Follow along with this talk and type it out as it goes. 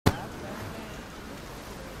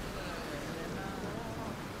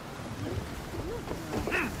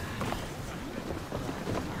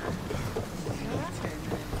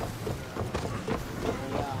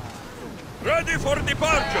ready for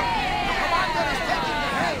departure! The commander is taking the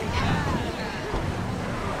helm!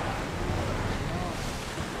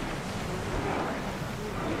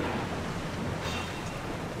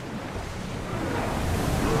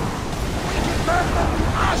 Wicked Bergman!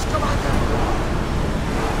 Ash, commander!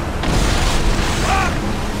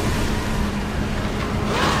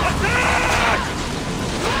 Attack!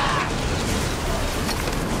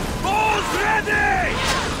 Bows ready!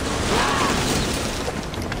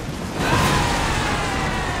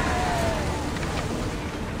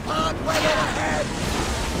 Hard way overhead!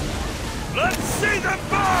 Let's see them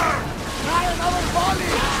burn! Try another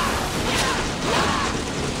volley!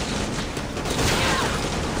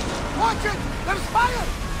 Watch it! There's fire!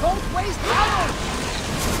 Don't waste arrows!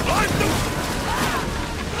 Light them!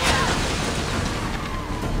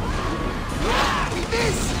 We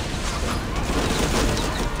miss!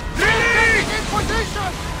 Retreat! In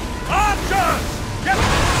position! Archers! Get...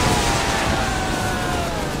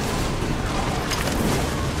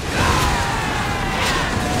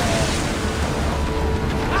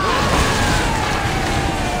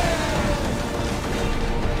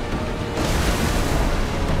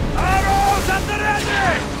 Arrows at the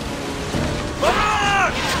ready! Come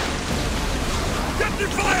on! Get the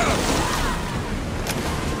fire!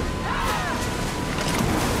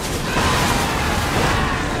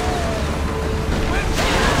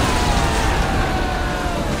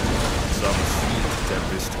 Some sweet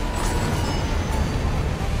tempest.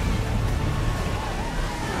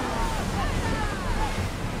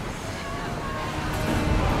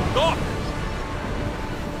 Doc!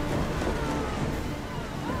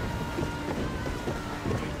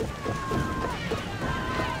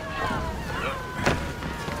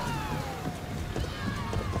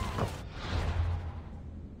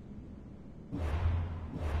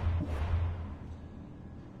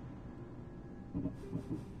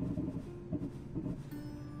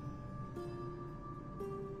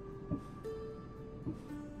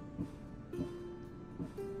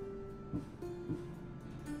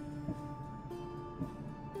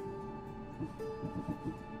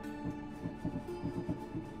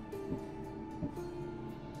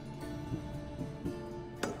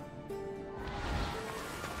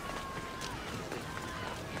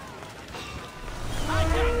 I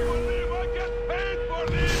can't believe I get paid for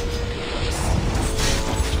this!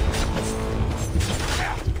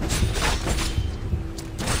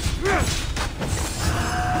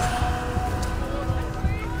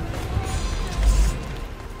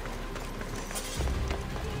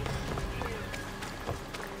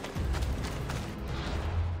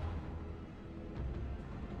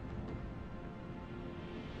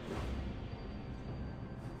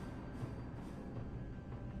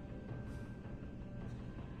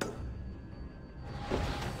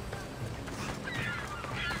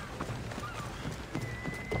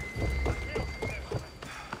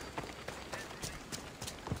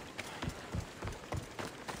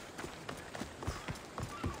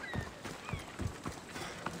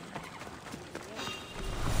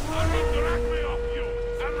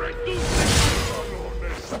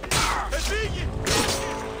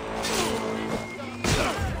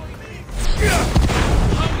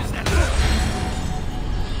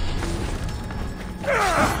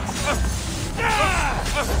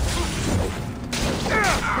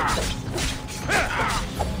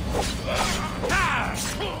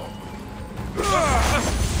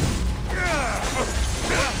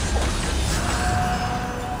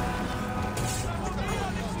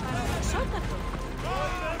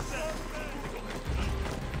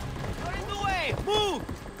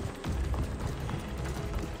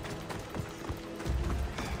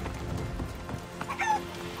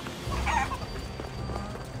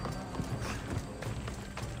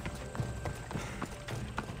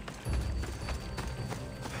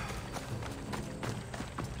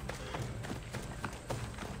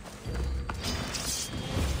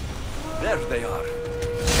 There they are.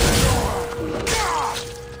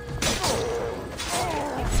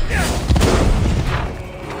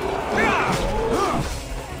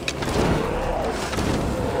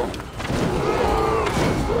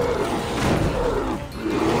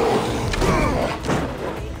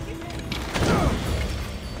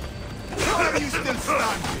 Are you still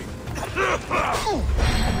standing?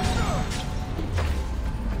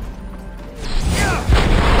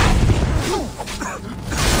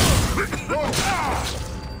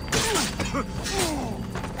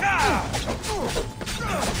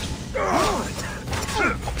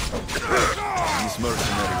 This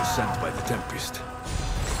mercenary was sent by the Tempest.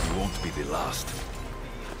 He won't be the last.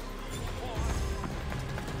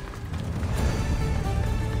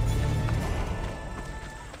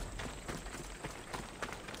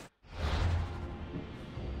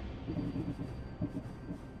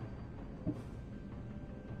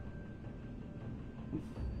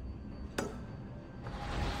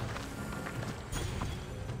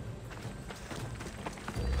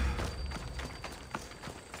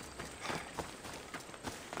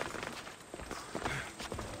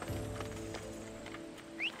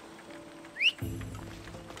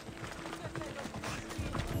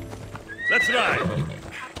 Let's ride!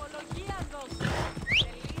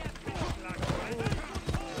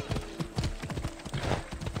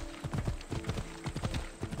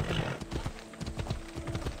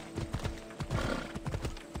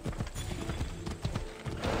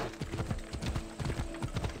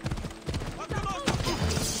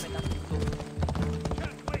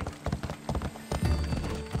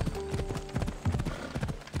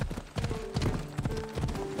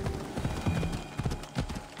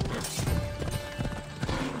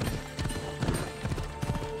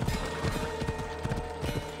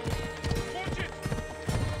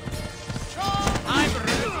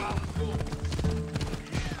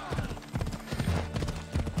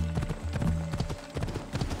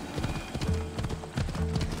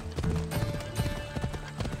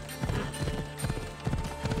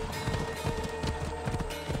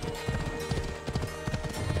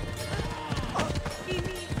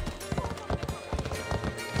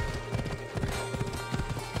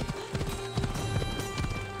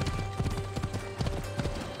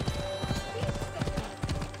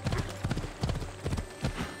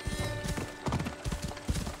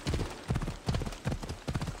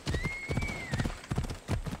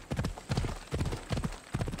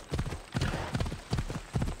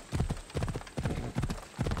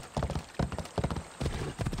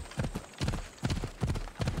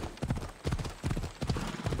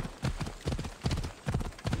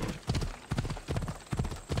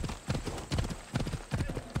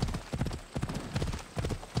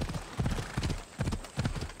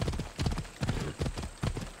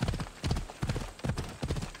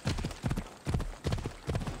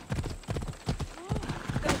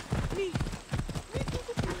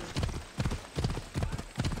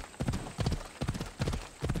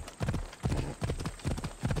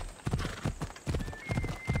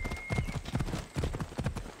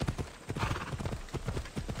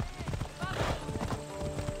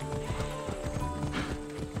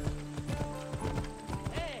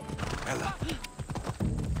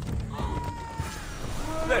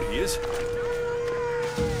 There he is.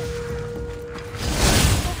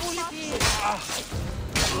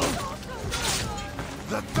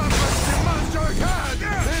 The toughest demands your hand!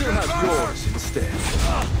 She'll have yours instead.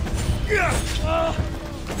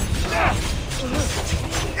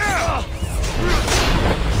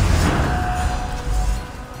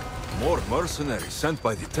 More mercenaries sent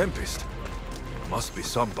by the Tempest. Must be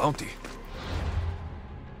some bounty.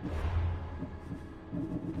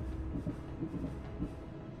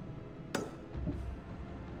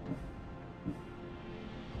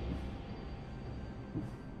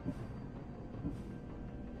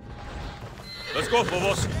 Let's go,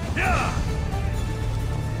 Phobos! Yeah!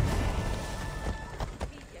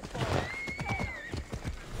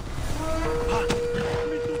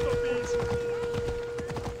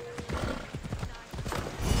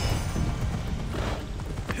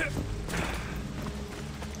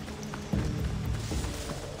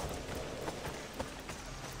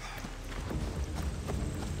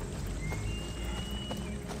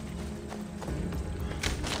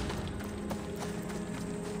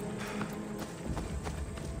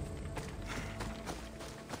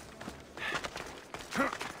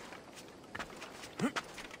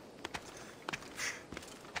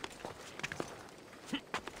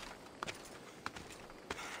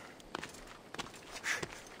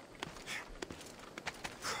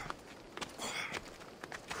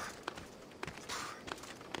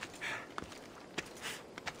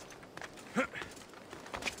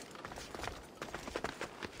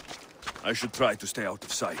 I should try to stay out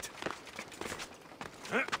of sight.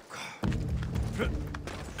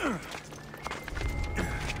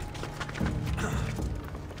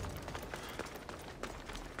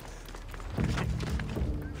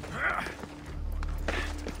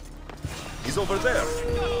 He's over there.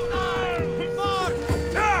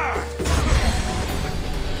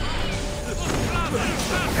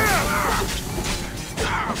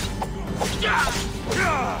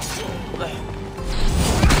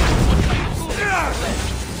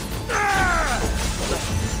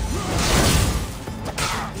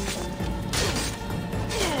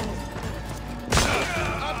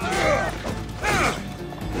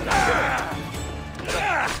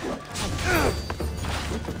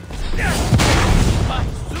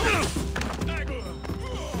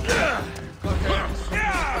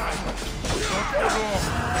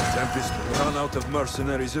 Tempest will run out of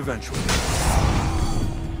mercenaries eventually.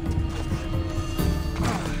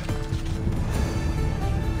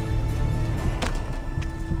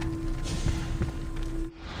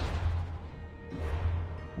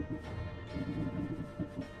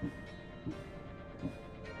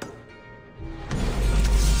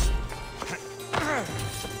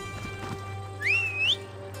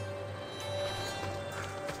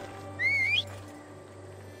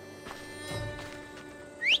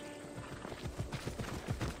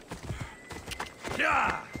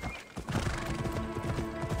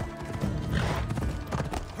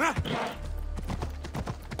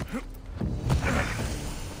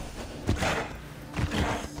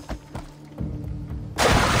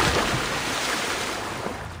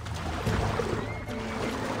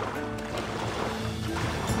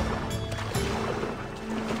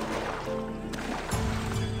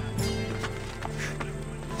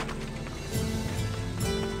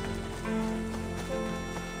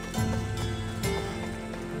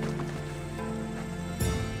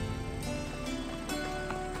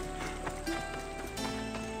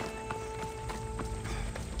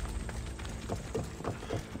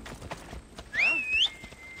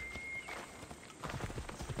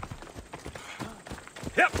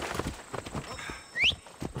 Yep.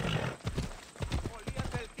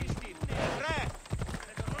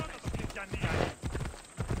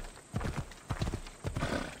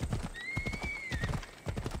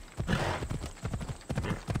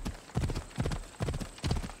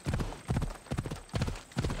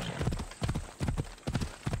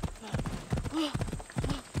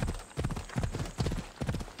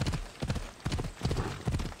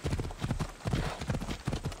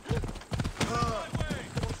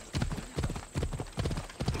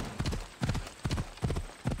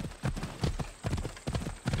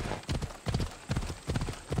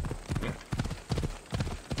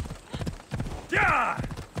 Yeah!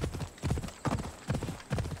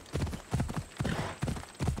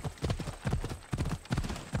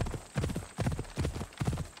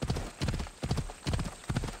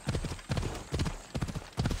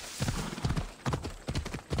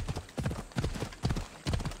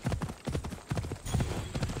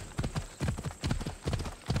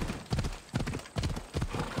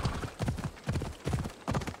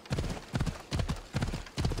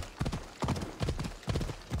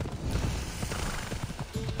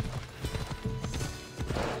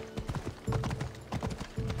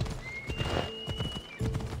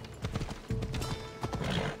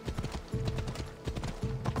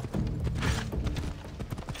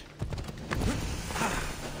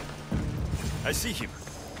 I see him.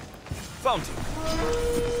 Found him.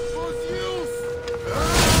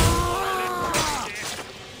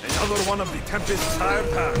 Another one of the Tempest's hired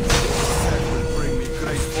hands. That will bring me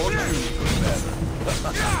great fortune, good man.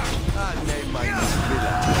 I'll name my new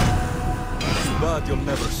villa. Too bad you'll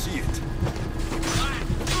never see it.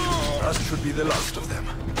 That should be the last of them.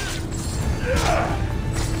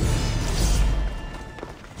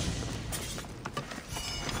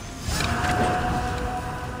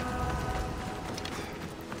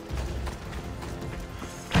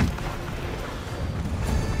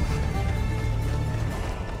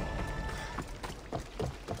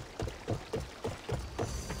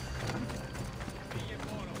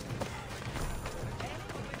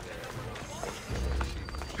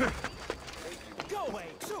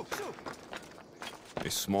 A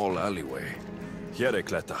small alleyway.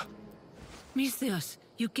 Hierekletta. Misthios,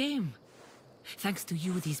 you came. Thanks to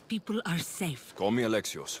you, these people are safe. Call me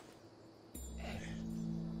Alexios.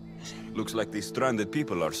 Looks like these stranded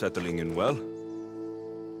people are settling in well.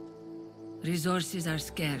 Resources are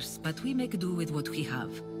scarce, but we make do with what we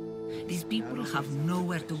have. These people have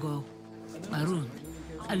nowhere to go. Marooned,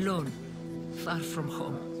 alone, far from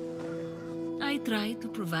home. I try to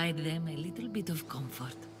provide them a little bit of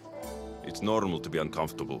comfort. It's normal to be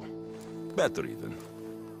uncomfortable. Better even.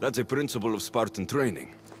 That's a principle of Spartan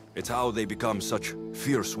training. It's how they become such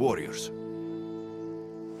fierce warriors.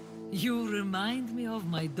 You remind me of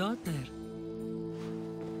my daughter.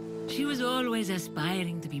 She was always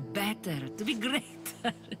aspiring to be better, to be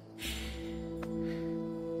greater.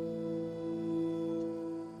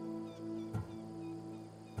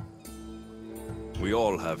 We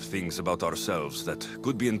all have things about ourselves that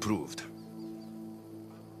could be improved.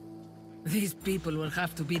 These people will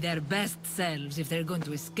have to be their best selves if they're going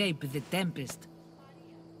to escape the Tempest.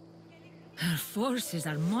 Her forces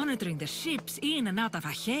are monitoring the ships in and out of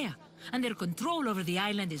Achaea, and their control over the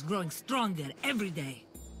island is growing stronger every day.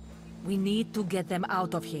 We need to get them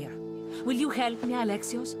out of here. Will you help me,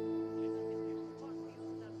 Alexios?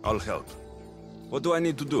 I'll help. What do I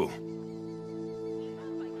need to do?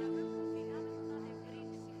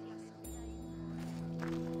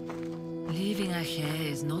 Leaving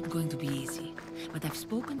Achaea is not going to be easy, but I've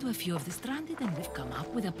spoken to a few of the stranded and we've come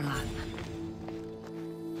up with a plan.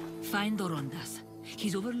 Find Dorondas.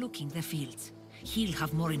 He's overlooking the fields. He'll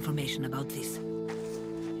have more information about this.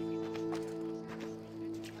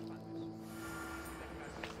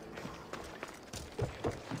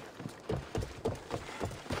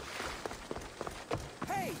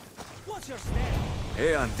 Hey! What's your stand?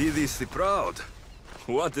 Hey, Andidis the Proud.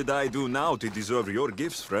 What did I do now to deserve your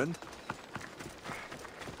gifts, friend?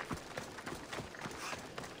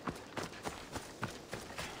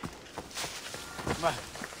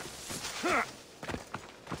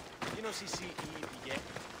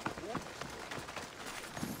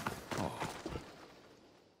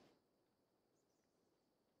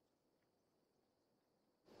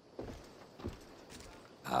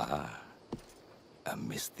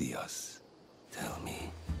 Misthios, tell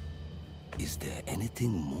me, is there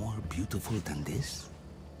anything more beautiful than this?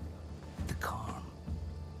 The calm,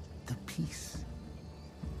 the peace,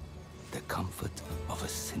 the comfort of a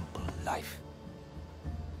simple life.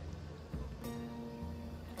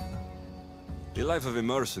 The life of a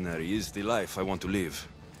mercenary is the life I want to live.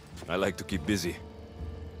 I like to keep busy.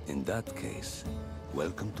 In that case,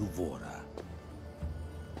 welcome to Vora.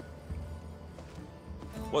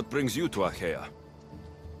 What brings you to Achaea?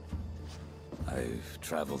 I've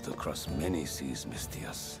traveled across many seas,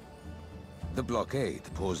 Mistias. The blockade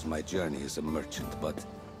posed my journey as a merchant, but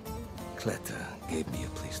Cleta gave me a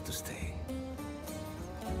place to stay.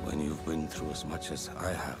 When you've been through as much as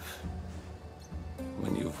I have,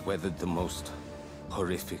 when you've weathered the most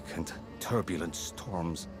horrific and turbulent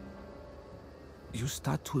storms, you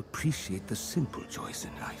start to appreciate the simple joys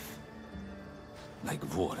in life. Like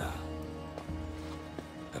Vora.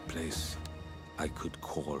 A place I could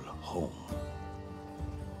call home.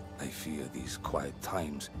 I fear these quiet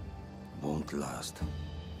times won't last.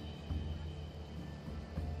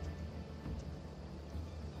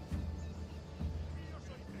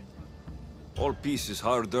 All peace is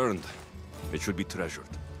hard-earned. It should be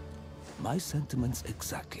treasured. My sentiments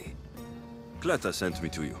exactly. Cleta sent me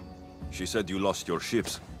to you. She said you lost your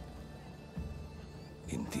ships.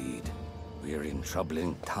 Indeed. We're in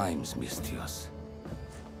troubling times, Mistios.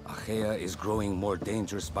 Achaea is growing more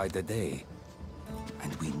dangerous by the day,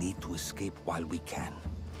 and we need to escape while we can.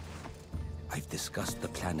 I've discussed the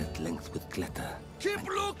plan at length with Cleta. Keep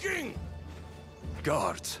looking!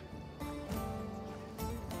 Guards.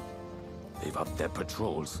 They've upped their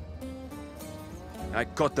patrols. I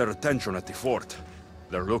caught their attention at the fort.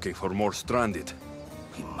 They're looking for more stranded.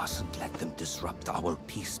 We mustn't let them disrupt our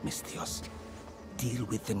peace, Mistios. Deal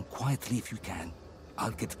with them quietly if you can.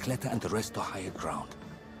 I'll get Cleta and the rest to higher ground.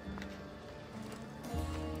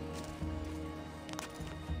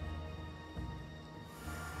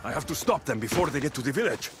 I have to stop them before they get to the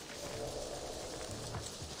village.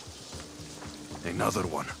 Another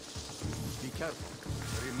one. Be careful.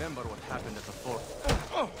 Remember what happened at the fort.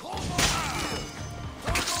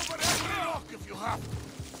 Over every rock if you have to.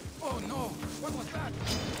 Oh no! What was that?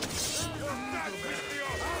 You're dead,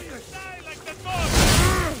 Mistios! Die like the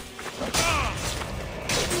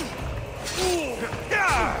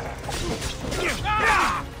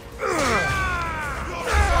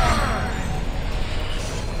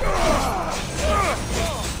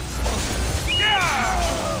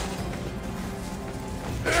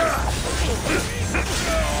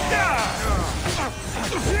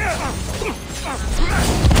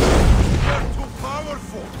You're too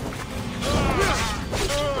powerful!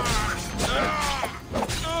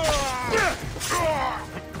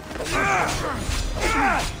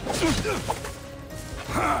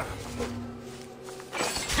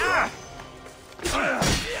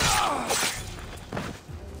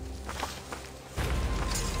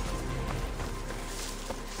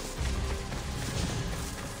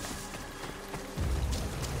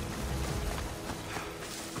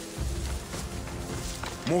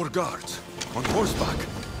 More guards. On horseback.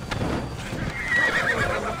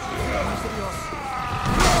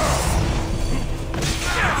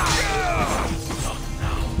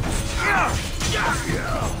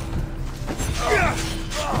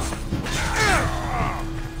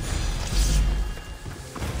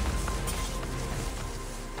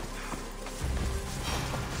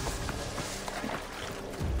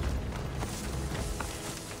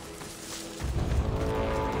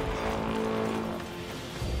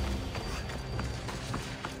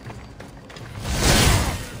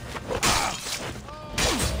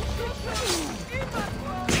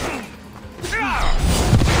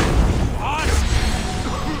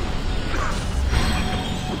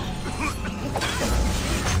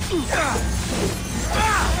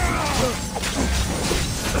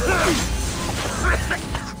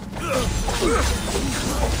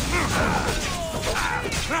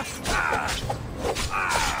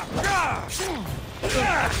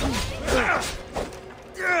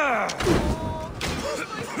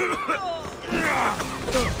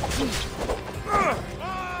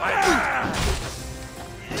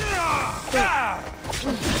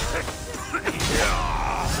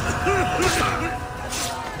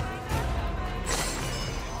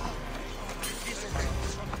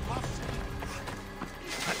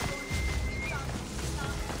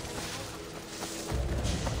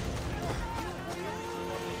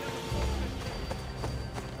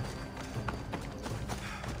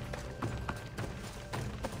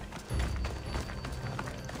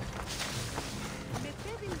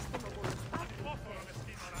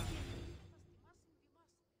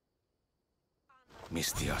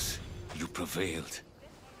 Mistios, you prevailed.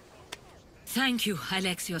 Thank you,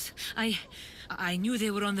 Alexios. I knew they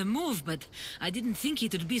were on the move, but I didn't think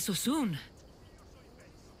it would be so soon.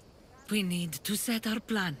 We need to set our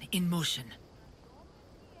plan in motion.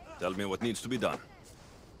 Tell me what needs to be done.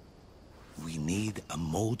 We need a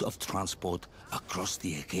mode of transport across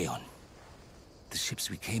the Aegean. The ships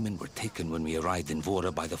we came in were taken when we arrived in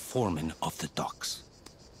Vora by the foreman of the docks.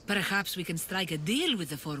 Perhaps we can strike a deal with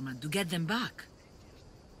the foreman to get them back.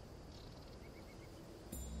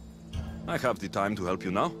 I have the time to help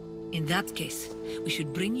you now. In that case, we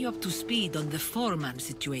should bring you up to speed on the foreman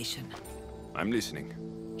situation. I'm listening.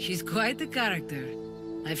 He's quite a character.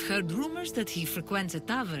 I've heard rumors that he frequents a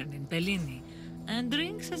tavern in Pellini, and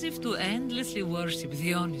drinks as if to endlessly worship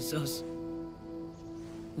Dionysos.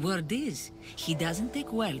 Word is, he doesn't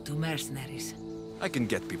take well to mercenaries. I can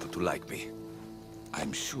get people to like me.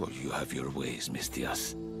 I'm sure you have your ways,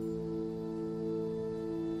 Mistias.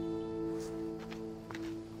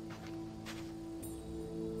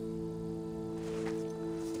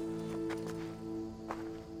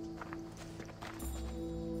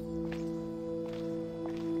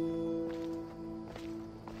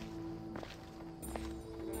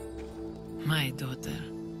 My daughter.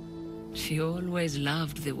 She always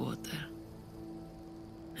loved the water.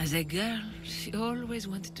 As a girl, she always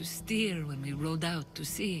wanted to steer when we rowed out to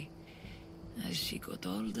sea. As she got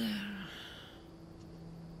older...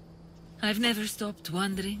 I've never stopped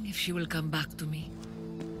wondering if she will come back to me.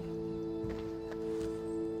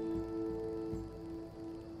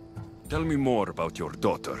 Tell me more about your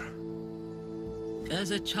daughter.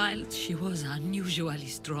 As a child, she was unusually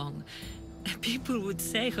strong. People would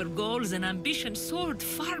say her goals and ambitions soared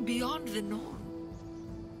far beyond the norm.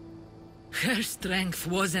 Her strength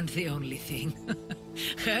wasn't the only thing.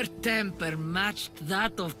 Her temper matched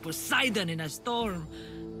that of Poseidon in a storm.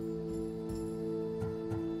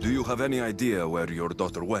 Do you have any idea where your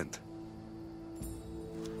daughter went?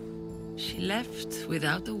 She left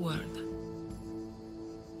without a word.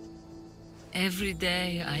 Every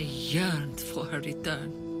day I yearned for her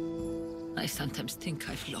return. I sometimes think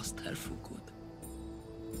I've lost her for good.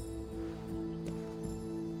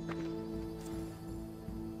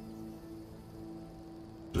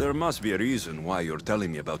 There must be a reason why you're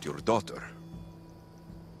telling me about your daughter.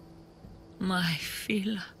 My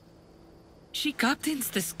Fila. She captains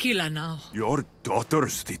the Scylla now. Your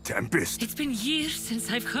daughter's the Tempest? It's been years since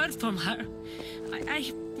I've heard from her.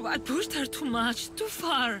 I pushed her too much, too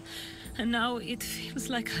far. And now it feels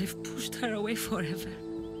like I've pushed her away forever.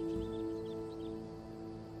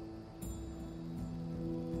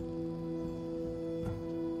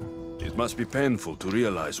 It must be painful to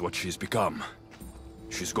realize what she's become.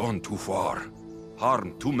 She's gone too far,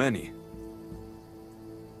 harmed too many.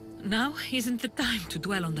 Now isn't the time to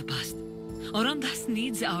dwell on the past. Orondas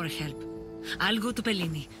needs our help. I'll go to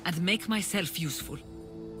Pellini and make myself useful.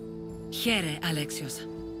 Here, Alexios.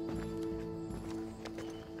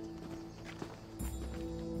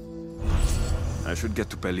 I should get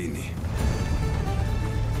to Pellini.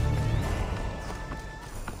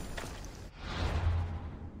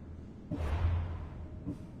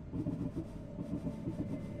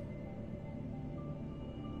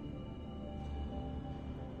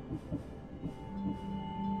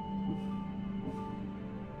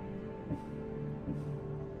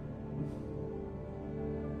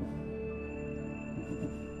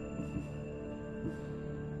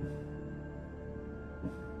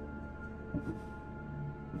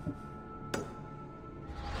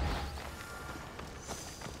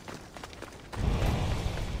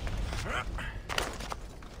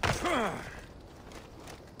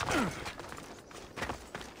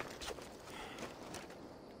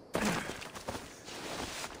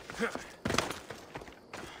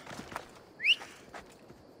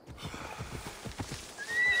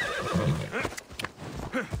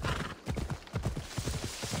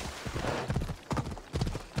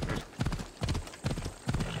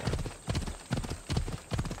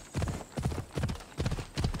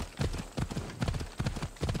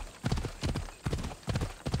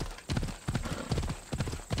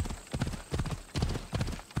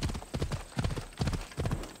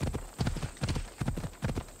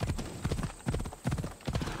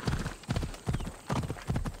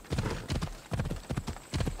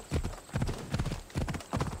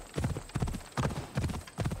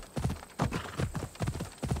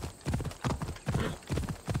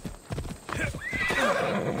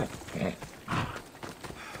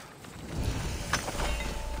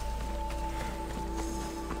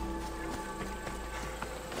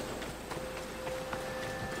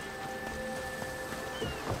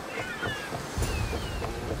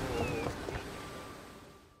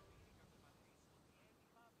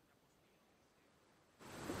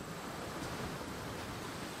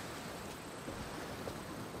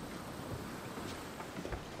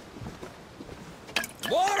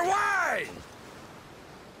 More wine!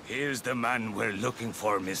 Here's the man we're looking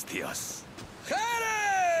for, Mistias.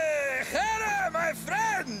 Here! Here, my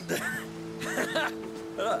friend!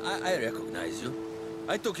 I recognize you.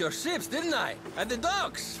 I took your ships, didn't I? At the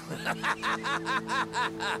docks!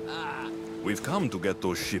 We've come to get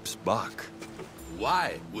those ships back.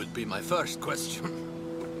 Why would be my first question.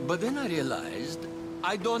 But then I realized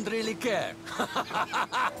I don't really care.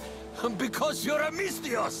 Because you're a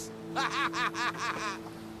Mistios!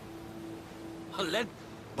 Let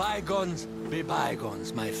bygones be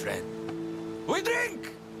bygones, my friend. We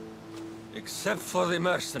drink! Except for the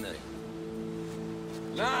mercenary.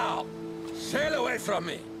 Now, sail away from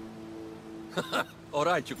me! All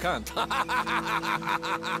right, you can't.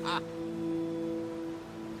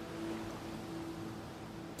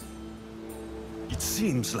 It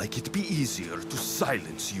seems like it'd be easier to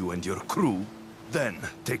silence you and your crew, then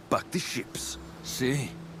take back the ships. See?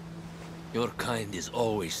 Your kind is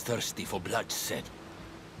always thirsty for bloodshed.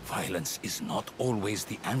 Violence is not always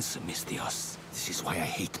the answer, Mistios. This is why I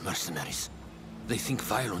hate mercenaries. They think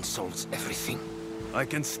violence solves everything. I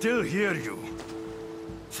can still hear you.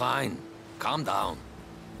 Fine. Calm down.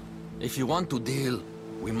 If you want to deal,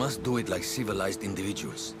 we must do it like civilized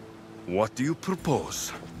individuals. What do you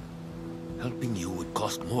propose? Helping you would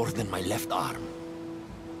cost more than my left arm.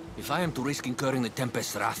 If I am to risk incurring the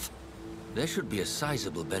Tempest's wrath, there should be a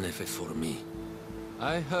sizable benefit for me.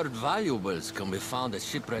 I heard valuables can be found at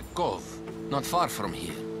Shipwreck Cove, not far from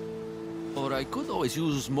here. Or I could always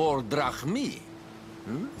use more drachmi.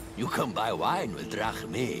 You can buy wine with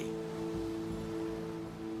drachmi.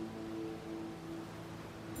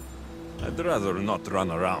 I'd rather not run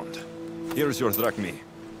around. Here's your drachmi.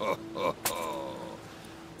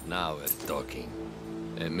 Now we're talking.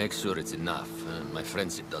 Make sure it's enough. My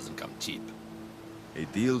friendship doesn't come cheap. A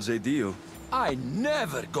deal's a deal. I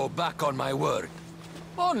never go back on my word.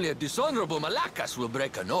 Only a dishonorable Malakas will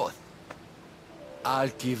break an oath. I'll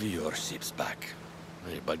give you your ships back.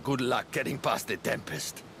 But good luck getting past the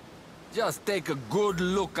Tempest. Just take a good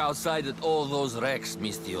look outside at all those wrecks,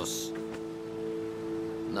 Mistios.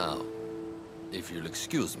 Now, if you'll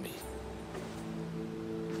excuse me.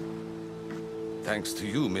 Thanks to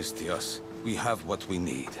you, Mistios, we have what we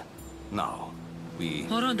need. Now, we...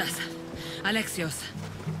 Morondas. Alexios.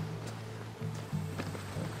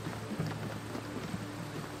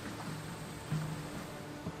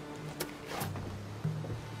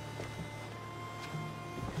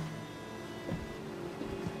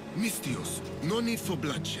 Mistios, no need for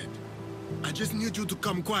bloodshed. I just need you to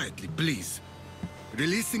come quietly, please.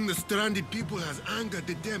 Releasing the stranded people has angered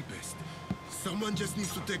the Tempest. Someone just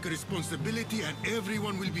needs to take a responsibility and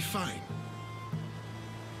everyone will be fine.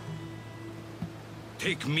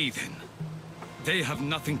 Take me, then. They have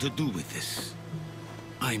nothing to do with this.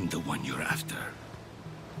 I'm the one you're after.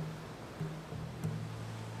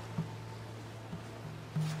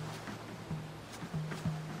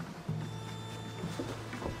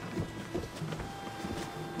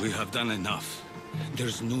 We have done enough.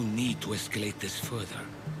 There's no need to escalate this further.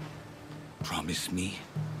 Promise me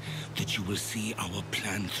that you will see our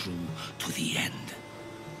plan through to the end.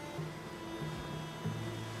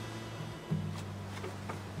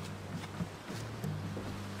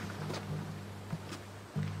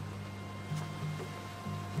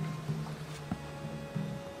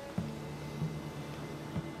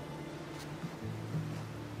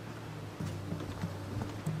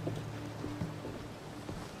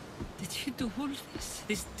 Did you do all this?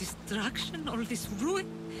 This destruction, all this ruin?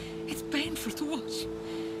 It's painful to watch.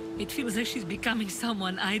 It feels like she's becoming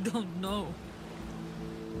someone I don't know.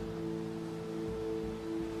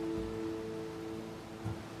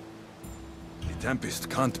 The Tempest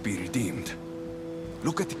can't be redeemed.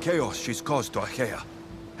 Look at the chaos she's caused to Achaea.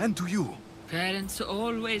 And to you. Parents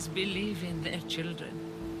always believe in their children,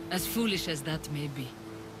 as foolish as that may be.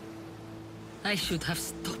 I should have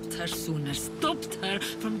stopped her sooner, stopped her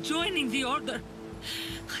from joining the Order.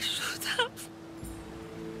 I should have.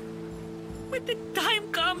 When the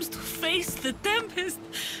time comes to face the Tempest,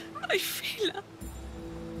 I feel...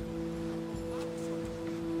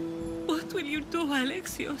 What will you do,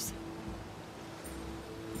 Alexios?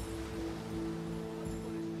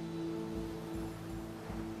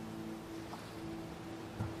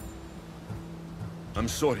 I'm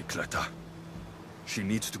sorry, Cleta. She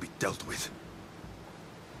needs to be dealt with.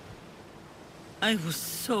 I was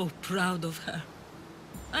so proud of her.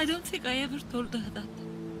 I don't think I ever told her that.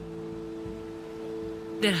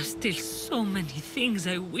 There are still so many things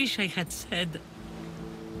I wish I had said.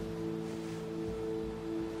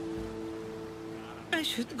 I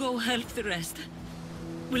should go help the rest.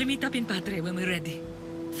 We'll meet up in Patre when we're ready.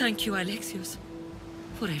 Thank you, Alexios,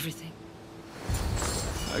 for everything.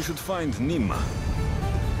 I should find Nima.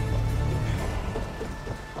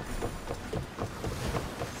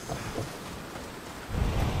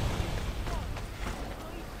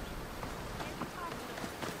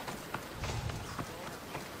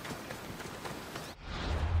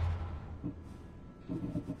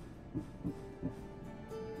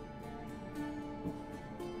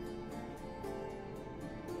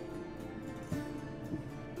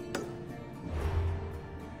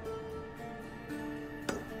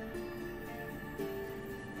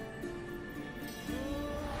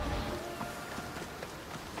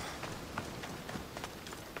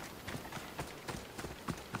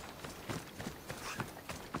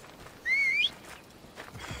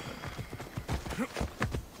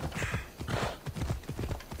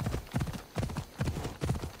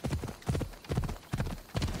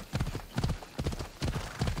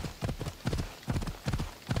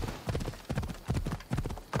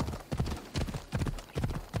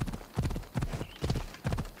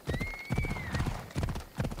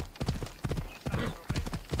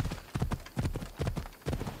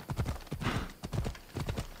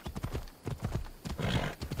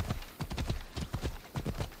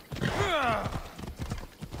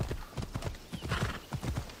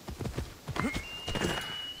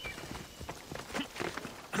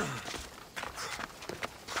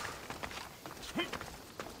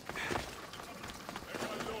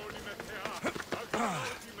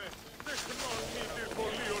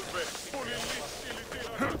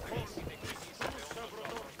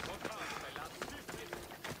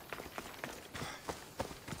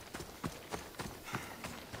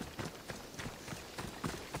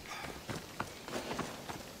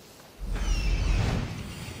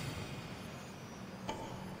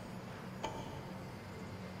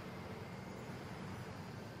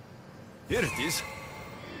 Here it is.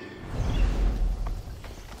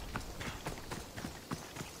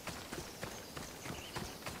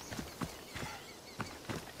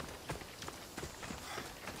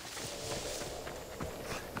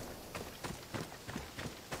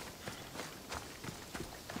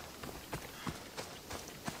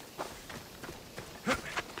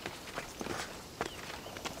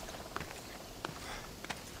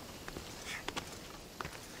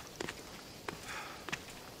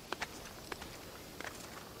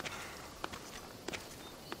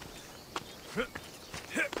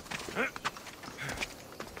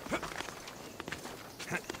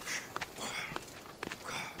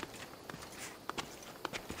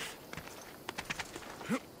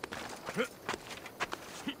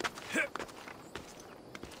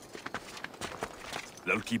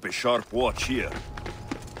 They'll keep a sharp watch here.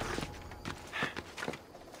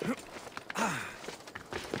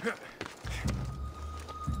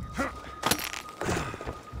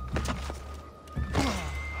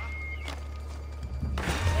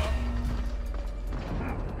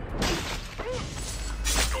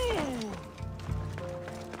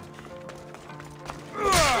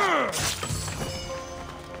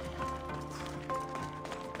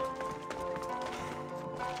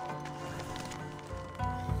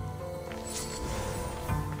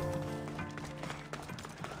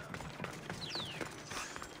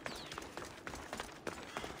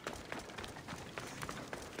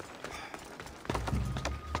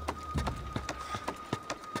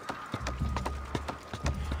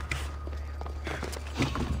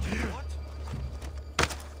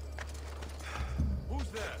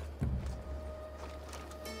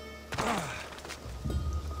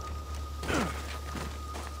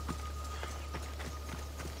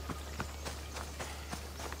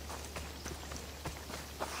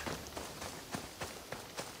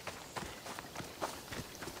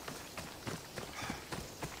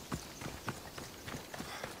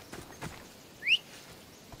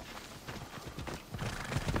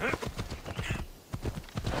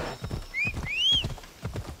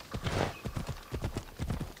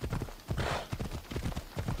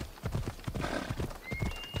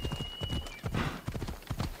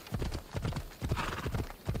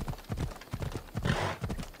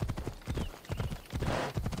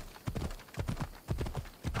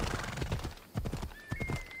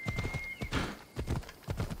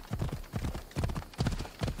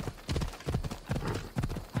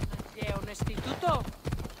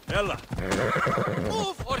 Ella!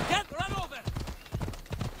 Move or get run over!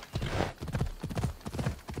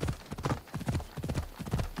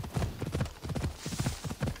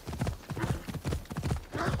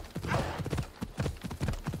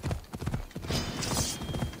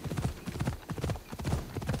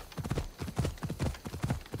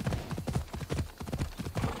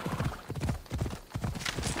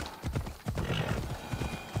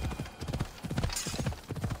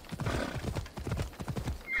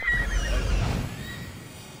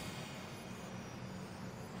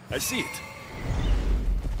 I see it.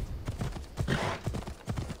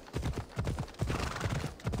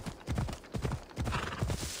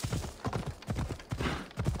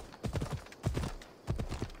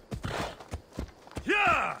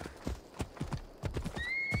 Yeah!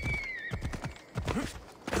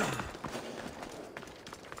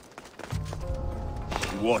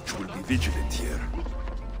 The watch will be vigilant here.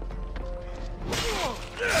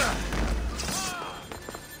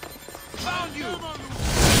 Found you!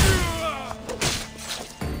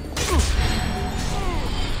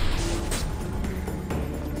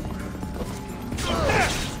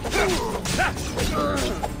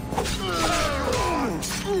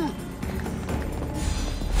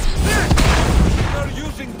 They're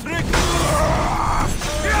using tricks!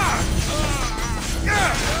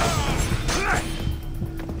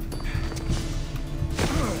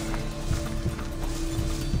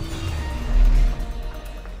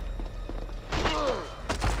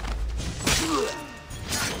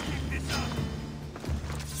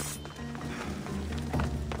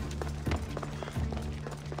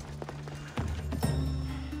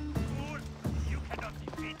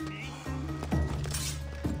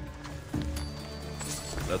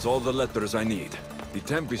 That's all the letters I need. The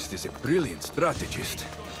Tempest is a brilliant strategist.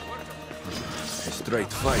 A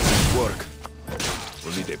straight fight won't work.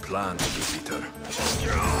 We'll need a plan to defeat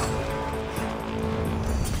her.